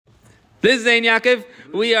This is Zain Yaakov.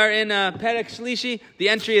 We are in Perek Shlishi. The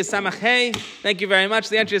entry is Samach Hey. Thank you very much.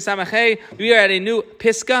 The entry is Samach Hey. We are at a new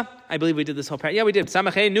Piska. I believe we did this whole part. Yeah, we did.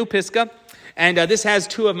 Samach Hey, new Piska. And this has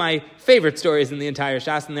two of my favorite stories in the entire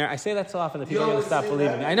Shas in there. I say that so often that people are going to stop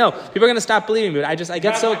believing me. I know. People are going to stop believing me, but I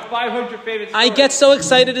get so... Like 500 favorite stories. I get so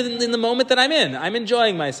excited in the moment that I'm in. I'm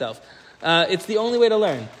enjoying myself. It's the only way to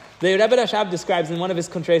learn. The Rebbe Rashab describes in one of his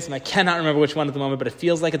kuntresim, I cannot remember which one at the moment, but it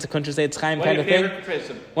feels like it's a kuntresei Chaim kind of thing.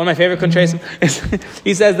 One of my favorite kuntresim is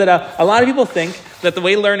he says that a lot of people think that the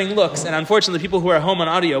way learning looks, and unfortunately people who are home on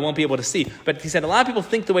audio won't be able to see, but he said a lot of people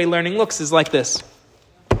think the way learning looks is like this.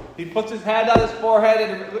 He puts his hand on his forehead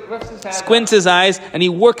and lifts his hand squints his eyes, and he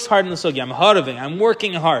works hard in the sugi. I'm haraving. I'm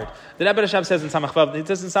working hard. The Rebbe Rashab says in Samach Vav, it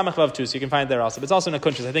says in Samach Vav too, so you can find it there also. But it's also in a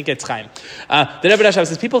kuntres. I think it's Chaim. The Rebbe Rashab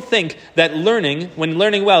says people think that learning, when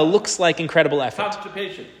learning well, looks like incredible effort.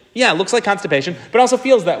 Constipation. Yeah, it looks like constipation, but also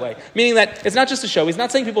feels that way. Meaning that it's not just a show. He's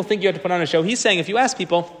not saying people think you have to put on a show. He's saying if you ask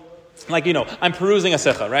people, like, I'm perusing a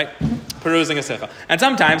sikha, right? Perusing a sikha. And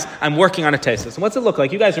sometimes I'm working on a tesis. And what's it look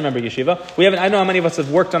like? You guys remember yeshiva. I don't know how many of us have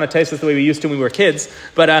worked on a tesis the way we used to when we were kids,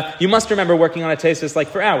 but you must remember working on a tesis like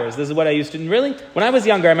for hours. This is what I used to do. Really? When I was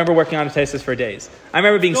younger, I remember working on a tesis for days. I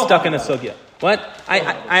remember being stuck in a sugya. What?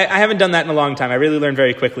 I haven't done that in a long time. I really learned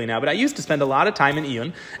very quickly now. But I used to spend a lot of time in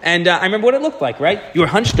Iyun. And I remember what it looked like, right? You were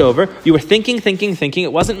hunched over. You were thinking.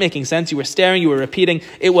 It wasn't making sense. You were staring. You were repeating.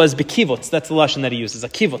 It was bekivutz. That's the lashon that he uses. A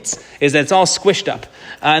kivutz is that it's all squished up.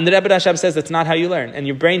 And the Rebbe Rashab says that's not how you learn. And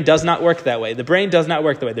your brain does not work that way. The brain does not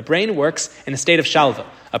work that way. The brain works in a state of shalva.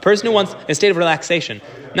 A person who wants a state of relaxation.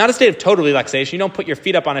 Not a state of total relaxation. You don't put your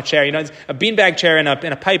feet up on a chair. A beanbag chair in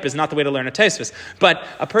a pipe is not the way to learn a tesvis. But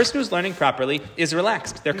a person who's learning properly is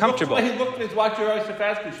relaxed. They're comfortable. He looked at his watch your eyes so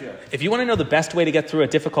fast this year. If you want to know the best way to get through a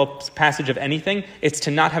difficult passage of anything, it's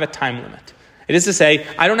to not have a time limit. It is to say,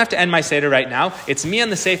 I don't have to end my Seder right now. It's me on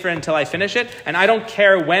the Sefer until I finish it, and I don't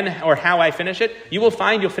care when or how I finish it. You will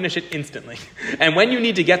find you'll finish it instantly. And when you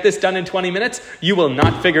need to get this done in 20 minutes, you will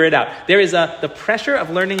not figure it out. There is the pressure of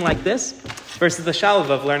learning like this versus the shalva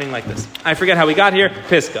of learning like this. I forget how we got here.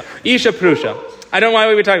 Piska. Isha Prusha. I don't know why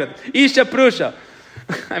we were talking about this. Isha Prusha.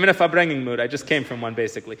 I'm in a fabringing mood. I just came from one,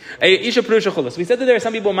 basically. Isha Prusha Chulas. We said that there are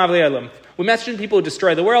some people Mavlei Alam. We mentioned people who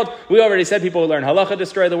destroy the world. We already said people who learn halacha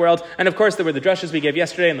destroy the world. And of course, there were the drushes we gave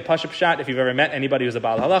yesterday in the Pashup Shot. If you've ever met anybody who's a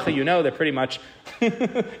Baal halacha, you know they're pretty much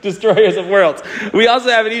destroyers of worlds. We also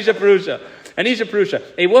have an Isha Prusha. An Isha Prusha.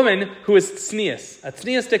 A woman who is tznius. A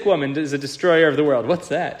tzniistic woman is a destroyer of the world. What's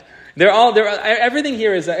that? Everything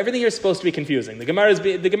here is supposed to be confusing. The Gemara is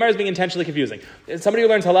being intentionally confusing. Somebody who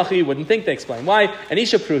learns halacha, you wouldn't think they explain why. An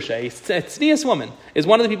Isha Prusha, a tznius woman, is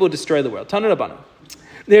one of the people who destroy the world. Tanu Rabbanan.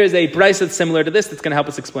 There is a brayso that's similar to this that's going to help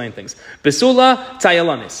us explain things. Besula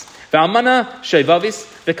tzayalanis. V'almana shevavis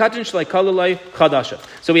v'katin shlei kalulai chadasha.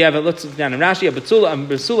 So we have let's look down in Rashi. A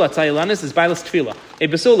besula tzayalanis is bailas tefillah. A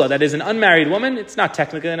besula, that is an unmarried woman. It's not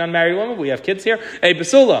technically an unmarried woman. But we have kids here. A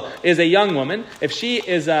besula is a young woman. If she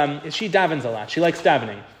davens a lot, she likes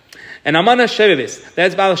davening. And almana shevavis,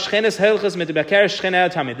 that's bal shchenes helchas mitbeker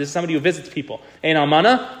shchene tamid. This is somebody who visits people. An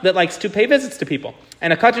almana that likes to pay visits to people.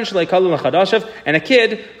 And a katin shlei kalulai chadasha, and a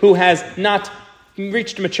kid who has not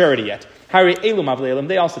reached maturity yet. Hari Elum Avleilim,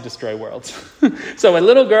 they also destroy worlds. So a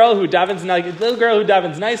little girl who davens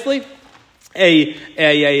nicely, an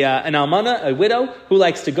almana, a widow who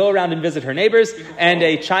likes to go around and visit her neighbors, and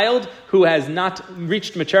a child who has not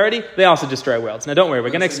reached maturity, they also destroy worlds. Now don't worry, we're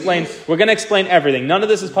going to explain everything. None of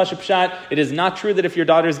this is Pashup Pshat. It is not true that if your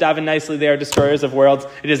daughters daven nicely, they are destroyers of worlds.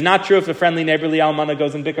 It is not true if a friendly neighborly almana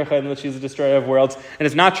goes in Bikar Chayim that she's a destroyer of worlds. And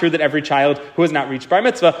it's not true that every child who has not reached bar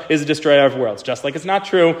mitzvah is a destroyer of worlds. Just like it's not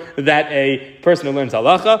true that a person who learns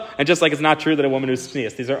halacha, and just like it's not true that a woman who's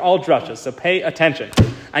tznius. These are all drushas, so pay attention.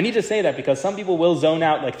 I need to say that because some people will zone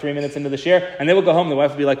out like 3 minutes into the shir, and they will go home, the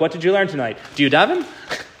wife will be like, what did you learn tonight? Do you daven?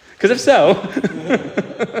 Because if so,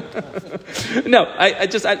 no,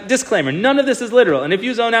 disclaimer, none of this is literal. And if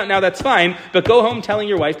you zone out now, that's fine, but go home telling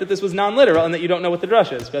your wife that this was non-literal and that you don't know what the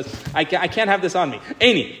drush is, because I can't have this on me.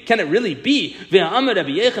 Aini, can it really be? Doesn't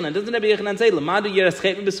Rabbi Yechanan say,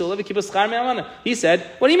 he said,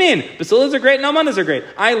 what do you mean? Basulas are great and almanas are great.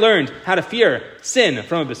 I learned how to fear sin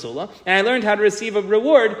from a basula, and I learned how to receive a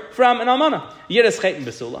reward from an almana.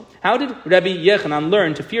 How did Rabbi Yechanan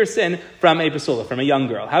learn to fear sin from a basula, from a young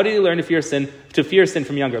girl? How did he learn to fear sin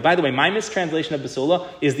from a young girl? By the way, my mistranslation of basula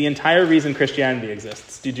is the entire reason Christianity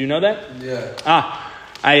exists. Did you know that? Yeah.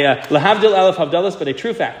 Lahavdil Aleph Havdalas, but a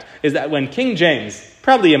true fact is that when King James,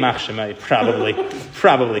 probably Yamach Shemai,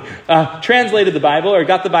 translated the Bible, or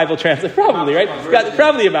got the Bible translated, probably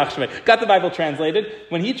Yamach Shemai, got the Bible translated.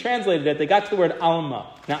 When he translated it, they got to the word Alma.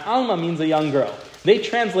 Now, Alma means a young girl. They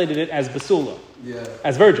translated it as Basula,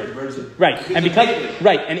 as virgin. Right.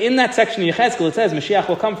 And in that section of Yechezkel it says Mashiach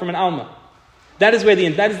will come from an Alma. That is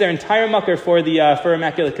their entire mucker for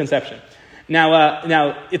Immaculate Conception.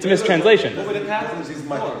 Now it's a mistranslation. What were the Catholics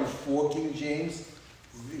before King James?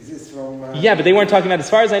 Is this from? Yeah, but they weren't talking about. As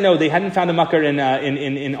far as I know, they hadn't found a mucker in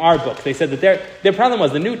our book. They said that their problem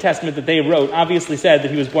was the New Testament that they wrote obviously said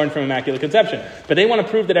that he was born from Immaculate Conception, but they want to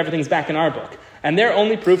prove that everything's back in our book. And their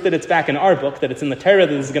only proof that it's back in our book, that it's in the Torah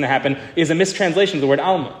that this is going to happen, is a mistranslation of the word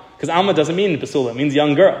Alma. Because Alma doesn't mean Basula, it means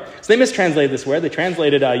young girl. So they mistranslated this word. They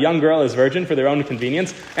translated young girl as virgin for their own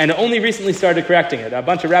convenience, and only recently started correcting it. A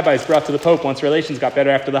bunch of rabbis brought to the Pope once relations got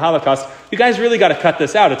better after the Holocaust. You guys really got to cut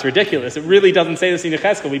this out. It's ridiculous. It really doesn't say this in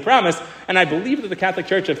Yechezkel, we promise. And I believe that the Catholic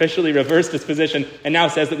Church officially reversed its position and now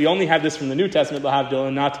says that we only have this from the New Testament, L'havdil,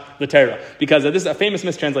 and not the Torah. Because this is a famous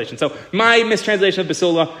mistranslation. So my mistranslation of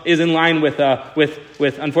Basula is in line with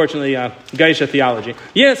unfortunately, Geisha theology.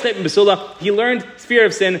 Yes, Basula, he learned sphere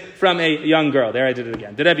of sin from a young girl. There I did it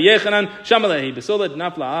again. Rabbi Yechanan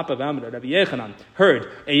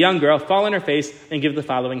heard a young girl fall on her face and give the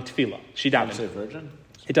following tefillah. She davened. Does it say virgin?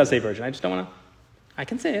 It does say virgin. I just don't want to. I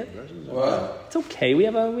can say it. What? It's okay. We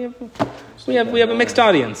have a mixed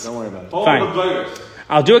audience. Don't worry about it. Fine.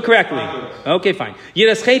 I'll do it correctly. Okay, fine.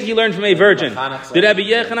 Yiras he learned from a virgin. Did Rabbi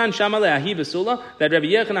Yechanan Shamaleahi Basula, that Rabbi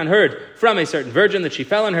Yechanan heard from a certain virgin that she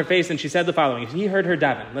fell on her face and she said the following. He heard her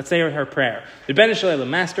daven. Let's say her prayer. The Ben Shalel,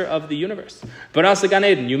 master of the universe. Barasa Gan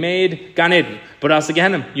Eden, you made Gan Eden. Barasa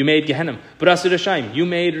Gehenim, you made Gehenim. Barasa Rashaim, you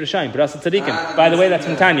made Rashaim. Barasa Tzadikim. By the way, that's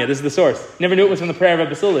from Tanya. This is the source. Never knew it was from the prayer of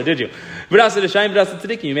Basula, did you? Barasa Rashaim, Barasa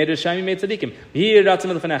Tzadikim. You made Rashaim, you made Tzadikim.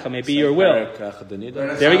 May be your will.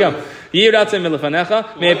 There we go.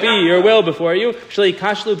 May it be your will before you,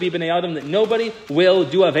 that nobody will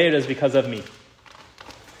do Averas because of me.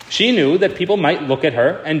 She knew that people might look at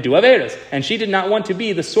her and do Averas, and she did not want to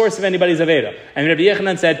be the source of anybody's Avera. And Rabbi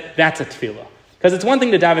Yechanan said, that's a tefillah. Because it's one thing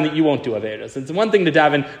to daven that you won't do Averas. It's one thing to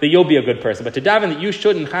daven that you'll be a good person. But to daven that you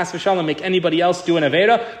shouldn't, chas v'shalom, make anybody else do an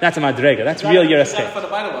Avera, that's a madrega. That's real Yiras Chet.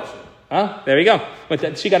 Huh? There we go.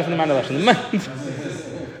 But she got it from the Mandalashon.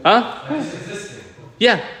 Huh?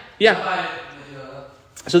 Yeah.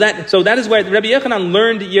 So that is where Rabbi Yechanan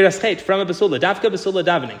learned Yiras Chet from a Basula, Davka Basula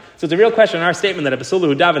davening. So it's a real question in our statement that a Basula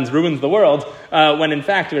who davens ruins the world, when in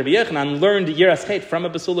fact Rabbi Yechanan learned Yiras Chet from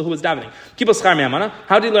a Basula who was davening. Kibbutz Schar Me'amana.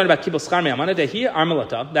 How did he learn about Kibbutz Schar Me'amana? Dehi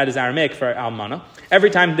Armalata, that is Aramaic for Almana.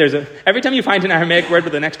 Every time you find an Aramaic word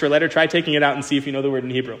with an extra letter, try taking it out and see if you know the word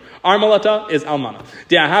in Hebrew. Armalata is Almana.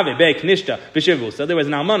 De'ahave Be Knishta B'Shivu. So there was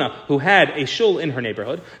an Almana who had a shul in her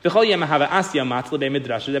neighborhood. V'chol Yem Hava Asya Matzla Be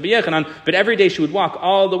Midrash Rabbi Yechanan. But every day she would walk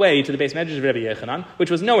all the way to the base medrash of Rabbi Yechanan,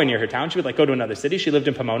 which was nowhere near her town. She would go to another city. She lived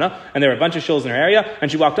in Pomona, and there were a bunch of shuls in her area,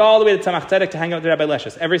 and she walked all the way to Tzemach Tzedek to hang out with Rabbi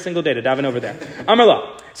Leshus every single day to daven over there.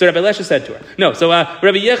 Amarla. So Rabbi Leshus said to her,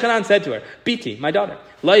 Rabbi Yechanan said to her, Biti, my daughter,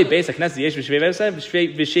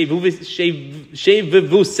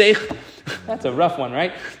 that's a rough one,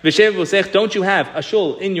 right? Don't you have a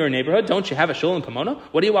shul in your neighborhood? Don't you have a shul in Pomona?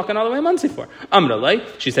 What are you walking all the way to Muncie for?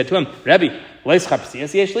 She said to him, Rabbi,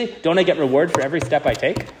 don't I get reward for every step I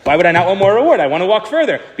take? Why would I not want more reward? I want to walk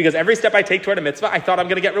further, because every step I take toward a mitzvah, I thought I'm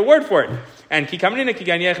going to get reward for it. And okay,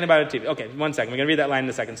 1 second. We're going to read that line in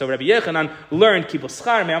a second. So Rabbi Yechanan learned kibbutz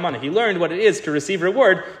schar me'almana. He learned what it is to receive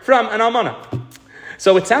reward from an almana.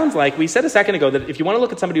 So it sounds like, we said a second ago that if you want to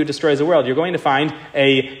look at somebody who destroys the world, you're going to find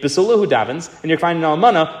a Basula who davens, and you're finding an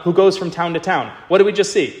almana who goes from town to town. What did we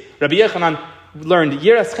just see? Rabbi Yechanan learned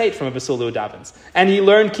Yiras Chet from a Basula who davens, and he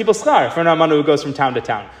learned kibbutz schar from an almana who goes from town to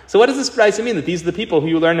town. So what does this price mean? That these are the people who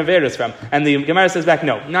you learn Averas from? And the Gemara says back,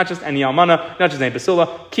 no, not just any almana, not just any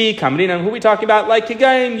Basula, ki kamrina, who are we talking about? Like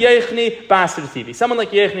Kigaim Yechni Basar TV. Someone like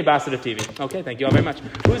Yechni Basar TV. Okay, thank you all very much.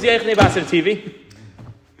 Who's Yechni Basar TV?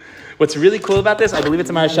 What's really cool about this, I believe it's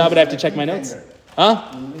a Marashah, but I have to check my notes. Huh?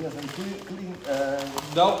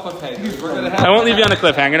 No cliffhanger. I won't leave you on a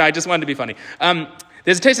cliffhanger. No, I just wanted to be funny.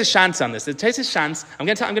 There's a Tesis Shantz on this. The Tesis Shantz, I'm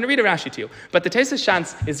going to read a Rashi to you, but the Tesis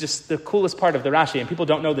Shantz is just the coolest part of the Rashi, and people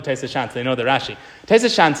don't know the Tesis Shantz, they know the Rashi.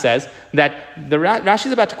 Tesis Shantz says that the Rashi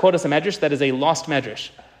is about to quote us a medrash that is a lost medrash.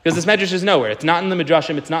 Because this medrash is nowhere. It's not in the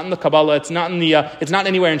Midrashim. It's not in the Kabbalah. It's not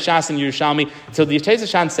anywhere in Shas and Yerushalmi. So the Yitezah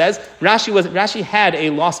Shan says Rashi had a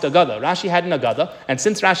lost Agada. Rashi had an Agada, and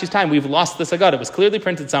since Rashi's time, we've lost this Agada. It was clearly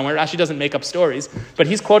printed somewhere. Rashi doesn't make up stories, but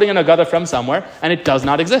he's quoting an Agada from somewhere, and it does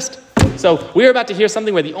not exist. So we're about to hear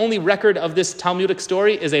something where the only record of this Talmudic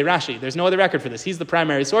story is a Rashi. There's no other record for this. He's the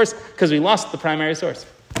primary source because we lost the primary source.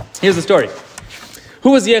 Here's the story.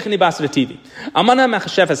 Who was Yechni Basra TV? Amana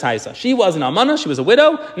Machashefes Haisa. She was an Amana, she was a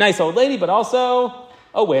widow, nice old lady, but also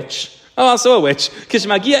a witch. Oh, also a witch.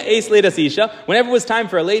 Kishmagia eis leidas isha. Whenever it was time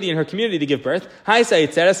for a lady in her community to give birth,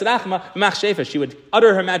 she would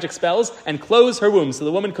utter her magic spells and close her womb so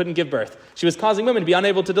the woman couldn't give birth. She was causing women to be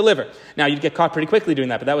unable to deliver. Now, you'd get caught pretty quickly doing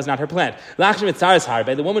that, but that was not her plan.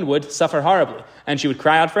 The woman would suffer horribly, and she would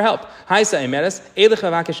cry out for help.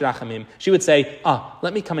 She would say,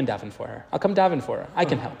 let me come and daven for her. I'll come daven for her. I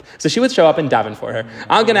can help. So she would show up and daven for her.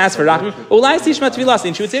 I'm going to ask for rachmim.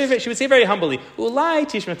 And she would say very humbly, Ulai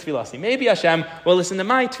tishma tefilasi. Maybe Hashem will listen to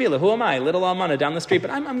my tefillah. Who am I? Little almana down the street, but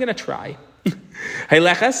I'm going to try.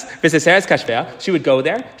 She would go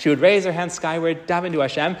there, she would raise her hands skyward, daven to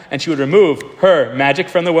Hashem, and she would remove her magic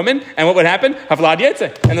from the woman, and what would happen? Havlad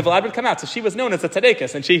yetze, and the vlad would come out. So she was known as a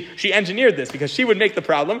tzaddikus, and she engineered this because she would make the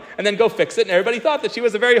problem and then go fix it, and everybody thought that she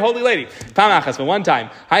was a very holy lady. But one time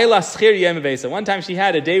she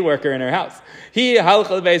had a day worker in her house.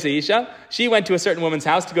 She went to a certain woman's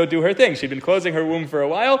house to go do her thing. She'd been closing her womb for a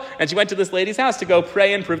while, and she went to this lady's house to go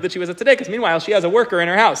pray and prove that she was a tzaddikus. Meanwhile, she has a worker in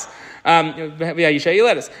her house. Now,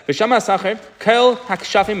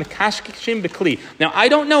 I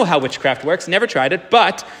don't know how witchcraft works, never tried it,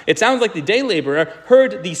 but it sounds like the day laborer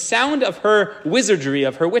heard the sound of her wizardry,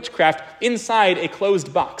 of her witchcraft, inside a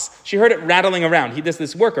closed box. She heard it rattling around.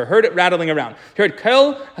 This worker heard it rattling around. He heard shaking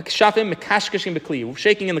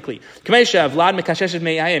in the kli.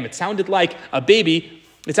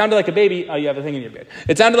 It sounded like a baby. Oh, you have a thing in your beard.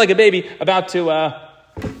 It sounded like a baby about to...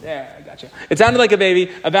 There, I got you. It sounded like a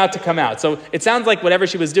baby about to come out. So it sounds like whatever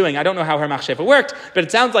she was doing, I don't know how her machshefa worked, but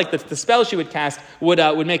it sounds like the spell she would cast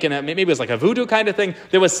would make maybe it was like a voodoo kind of thing.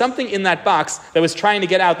 There was something in that box that was trying to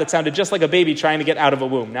get out that sounded just like a baby trying to get out of a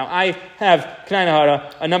womb. Now, I have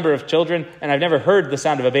a number of children, and I've never heard the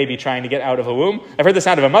sound of a baby trying to get out of a womb. I've heard the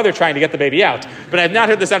sound of a mother trying to get the baby out, but I've not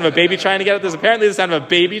heard the sound of a baby trying to get out. There's apparently the sound of a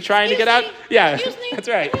baby trying to get out. Yeah, that's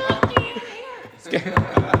right.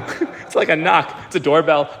 It's like a knock. It's a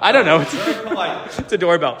doorbell. I don't know. It's a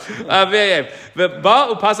doorbell.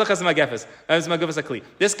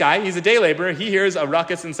 This guy, he's a day laborer. He hears a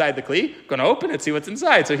ruckus inside the kli. Going to open it, see what's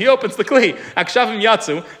inside. So he opens the kli.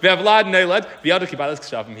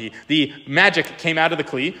 The magic came out of the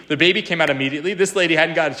kli. The baby came out immediately. This lady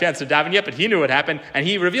hadn't got a chance to daven yet, but he knew what happened, and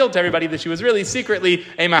he revealed to everybody that she was really secretly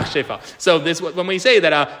a machshefa. So when we say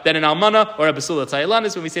that an almana or a basula tzayilan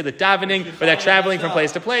is when we say that davening or that traveling from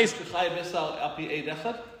place to place.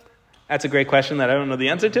 That's a great question that I don't know the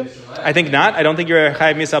answer to. I think not. I don't think you're a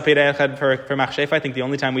chayiv misal peirei echad for machshefa. I think the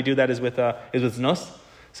only time we do that is with znos.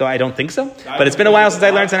 So I don't think so. But it's been a while since I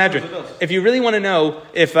learned Sanhedrin. If you really want to know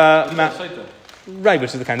if right,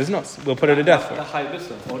 which is the kind of znos, we'll put her to death for.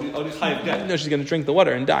 No, she's going to drink the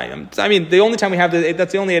water and die. The only time we have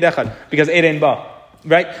that's the only ed echad because erein ba.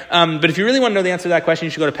 Right? But if you really want to know the answer to that question, you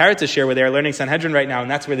should go to Parat's share where they are learning Sanhedrin right now, and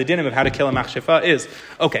that's where the dinim of how to kill a machshefa is.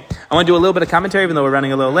 Okay, I want to do a little bit of commentary, even though we're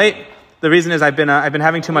running a little late. The reason is I've been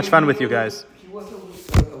having too much fun with you guys. He was a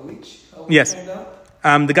witch? Yes.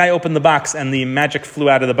 The guy opened the box, and the magic flew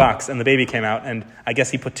out of the box, and the baby came out, and I guess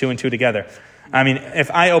he put two and two together. If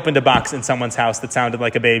I opened a box in someone's house that sounded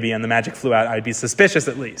like a baby and the magic flew out, I'd be suspicious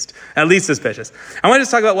at least suspicious. I want to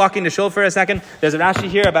just talk about walking to shul for a second. There's a Rashi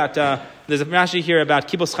here about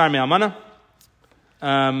kibbutz schar me'almana.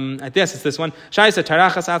 I guess it's this one. Rashi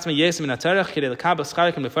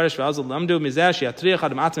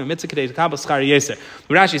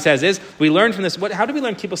says is, we learn from this, how do we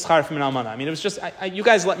learn kibbutz schar from an almana? It was just, you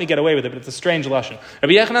guys let me get away with it, but it's a strange lashon.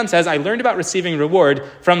 Rabbi Yechanan says, I learned about receiving reward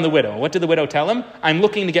from the widow. What did the widow tell him? I'm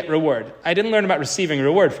looking to get reward. I didn't learn about receiving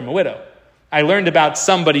reward from a widow. I learned about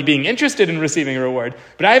somebody being interested in receiving a reward,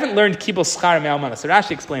 but I haven't learned kibbutz schar me'almana. So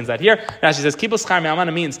Rashi explains that here. Rashi says kibbutz schar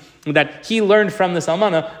me'almana means that he learned from this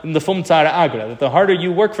almana the fum tzara agra, that the harder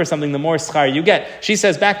you work for something, the more schar you get. She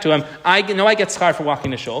says back to him, I know I get schar for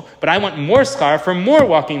walking to shul, but I want more schar for more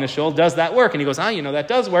walking to shul. Does that work? And he goes, that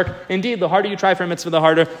does work. Indeed, the harder you try for a mitzvah, the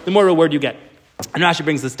harder, the more reward you get. And Rashi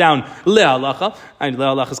brings this down. Le'alacha.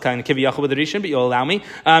 Le'alacha is kind of kiviyachal with the rishon, but you'll allow me.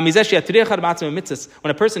 When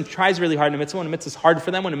a person tries really hard in a mitzvah, when a mitzvah is hard for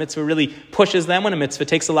them, when a mitzvah really pushes them, when a mitzvah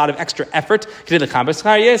takes a lot of extra effort, when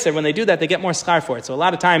they do that, they get more schar for it. So a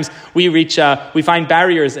lot of times we find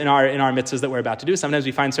barriers in our mitzvahs that we're about to do. Sometimes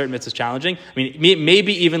we find certain mitzvahs challenging.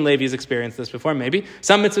 Maybe even Levi's experienced this before. Maybe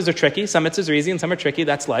some mitzvahs are tricky, some mitzvahs are easy, and some are tricky.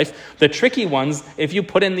 That's life. The tricky ones, if you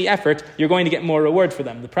put in the effort, you're going to get more reward for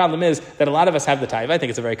them. The problem is that a lot of us have the taiva. I think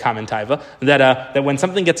it's a very common taiva that when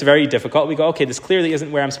something gets very difficult, we go, okay, this clearly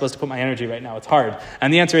isn't where I'm supposed to put my energy right now. It's hard.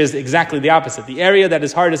 And the answer is exactly the opposite. The area that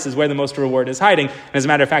is hardest is where the most reward is hiding. And as a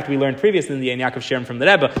matter of fact, we learned previously in the Ein Yaakov Sherem from the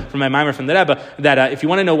Rebbe, from my mimer from the Rebbe, that if you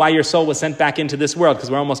want to know why your soul was sent back into this world, because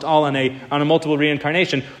we're almost all on a multiple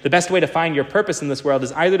reincarnation, the best way to find your purpose in this world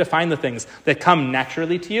is either to find the things that come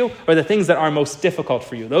naturally to you or the things that are most difficult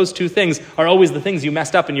for you. Those two things are always the things you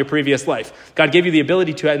messed up in your previous life. God gave you the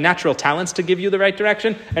ability to have natural talents to give you the right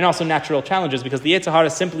direction and also natural challenges, because the Yetzer Hara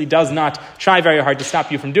simply does not try very hard to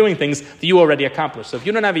stop you from doing things that you already accomplished. So if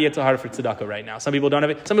you don't have a Yetzer Hara for tzedakah right now, some people don't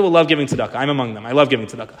have it. Some people love giving tzedakah. I'm among them. I love giving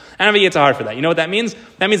tzedakah. I don't have a Yetzer Hara for that. You know what that means?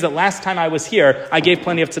 That means that last time I was here, I gave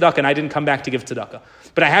plenty of tzedakah and I didn't come back to give tzedakah.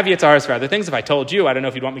 But I have Yetzer Haras for other things. If I told you, I don't know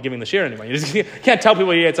if you'd want me giving the shir anymore. You just can't tell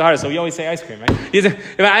people your Yetzer Hara, so we always say ice cream, right?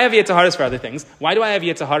 If I have Yetzer Haras for other things, why do I have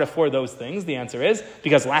Yetzer Hara for those things? The answer is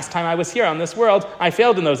because last time I was here on this world, I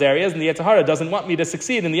failed in those areas, and the Yetzer Hara doesn't want me to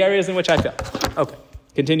succeed in the areas in which I failed. Okay.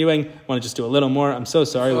 Continuing, I want to just do a little more. I'm so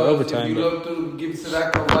sorry, we're over time. If you love to give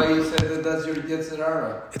tzedakah, why you said that that's your Yetzer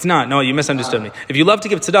Hara? It's not. No, you misunderstood me. If you love to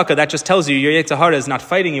give tzedakah, that just tells you your Yetzer Hara is not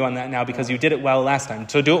fighting you on that now because you did it well last time.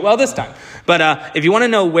 So do it well this time. But if you want to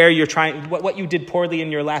know where you're trying, what you did poorly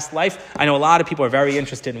in your last life, I know a lot of people are very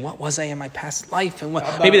interested in what was I in my past life and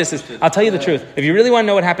what. Maybe this is. I'll tell you the truth. If you really want to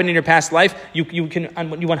know what happened in your past life, I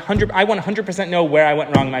 100% know where I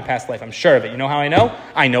went wrong in my past life. I'm sure of it. You know how I know?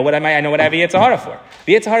 I know what I have a Yetzer Hara for.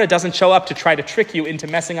 The Yetzer Hara doesn't show up to try to trick you into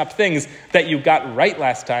messing up things that you got right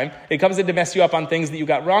last time. It comes in to mess you up on things that you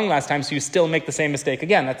got wrong last time, so you still make the same mistake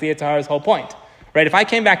again. That's the Yetzer Hara's whole point. Right? If I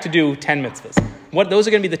came back to do 10 mitzvahs, those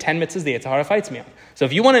are going to be the 10 mitzvahs the Yetzer Hara fights me on. So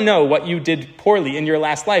if you want to know what you did poorly in your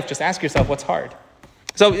last life, just ask yourself what's hard.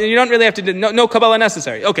 So you don't really have to do, no Kabbalah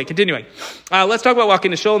necessary. Okay, continuing. Let's talk about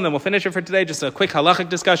walking to Shul, and then we'll finish it for today. Just a quick halachic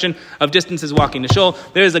discussion of distances walking to Shul.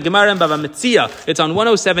 There is a Gemara in Bava Metzia. It's on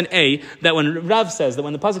 107a, that when Rav says, that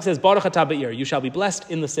when the pasuk says, Baruch atah ba'ir, you shall be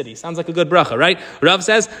blessed in the city. Sounds like a good bracha, right? Rav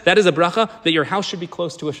says, that is a bracha that your house should be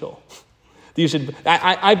close to a Shul. You should.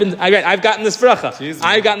 I've gotten this bracha. Jesus.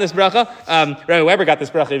 I've gotten this bracha. Rabbi Weber got this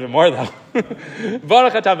bracha even more though.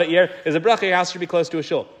 Baruch atah ba'ir is a bracha. Your house should be close to a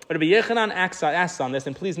shul. Rabbi Yechanan asks on this,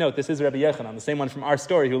 and please note this is Rabbi Yechanan, the same one from our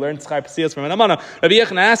story who learned schar pesias from an amana. Rabbi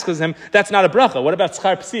Yechanan asks him, "That's not a bracha. What about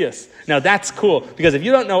schar pesias?" Now that's cool because if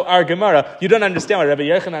you don't know our Gemara, you don't understand why Rabbi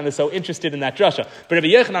Yechanan is so interested in that drasha. But Rabbi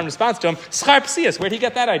Yechanan responds to him, "Schar pesias. Where'd he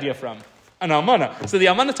get that idea from?" An almana. So the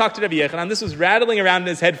almana talked to Rabbi Yechanan. This was rattling around in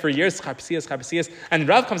his head for years. Schar pesias. And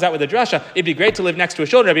Rav comes out with a drasha. It'd be great to live next to a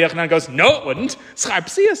shul. Rabbi Yechanan goes, no, it wouldn't. Schar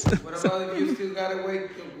pesias. What about if you still got to wait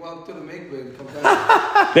to the mikveh and come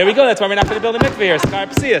back? There we go. That's why we're not going to build a mikveh here. Schar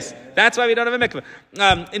pesias. That's why we don't have a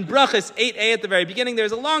mikveh. In Brachas 8a at the very beginning,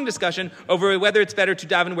 there's a long discussion over whether it's better to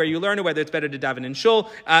daven where you learn or whether it's better to daven in shul.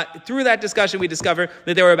 Through that discussion, we discover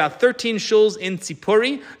that there were about 13 shuls in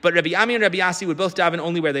Tzipori, but Rabbi Ami and Rabbi Yasi would both daven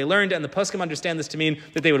only where they learned, and the poskim understand this to mean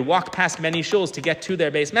that they would walk past many shuls to get to their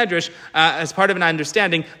base medrash as part of an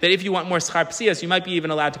understanding that if you want more schar pesias, you might be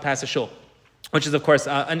even allowed to pass a shul. Which is, of course,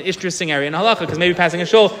 an interesting area in halacha, because maybe passing a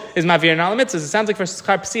shul is mavir and ala mitzvahs. It sounds like for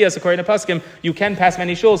schar pesias, according to poskim, you can pass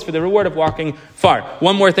many shuls for the reward of walking far.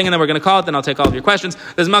 One more thing, and then we're going to call it, then I'll take all of your questions.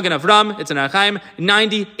 There's Magen Avram, it's in Arachaim,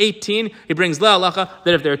 90:18. He brings le halacha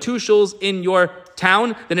that if there are two shuls in your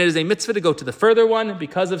town, then it is a mitzvah to go to the further one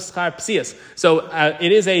because of schar pesias. So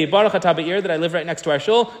it is a Baruch atah ba'ir that I live right next to our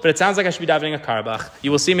shul, but it sounds like I should be davening a Karabach.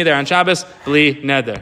 You will see me there on Shabbos, bli neder.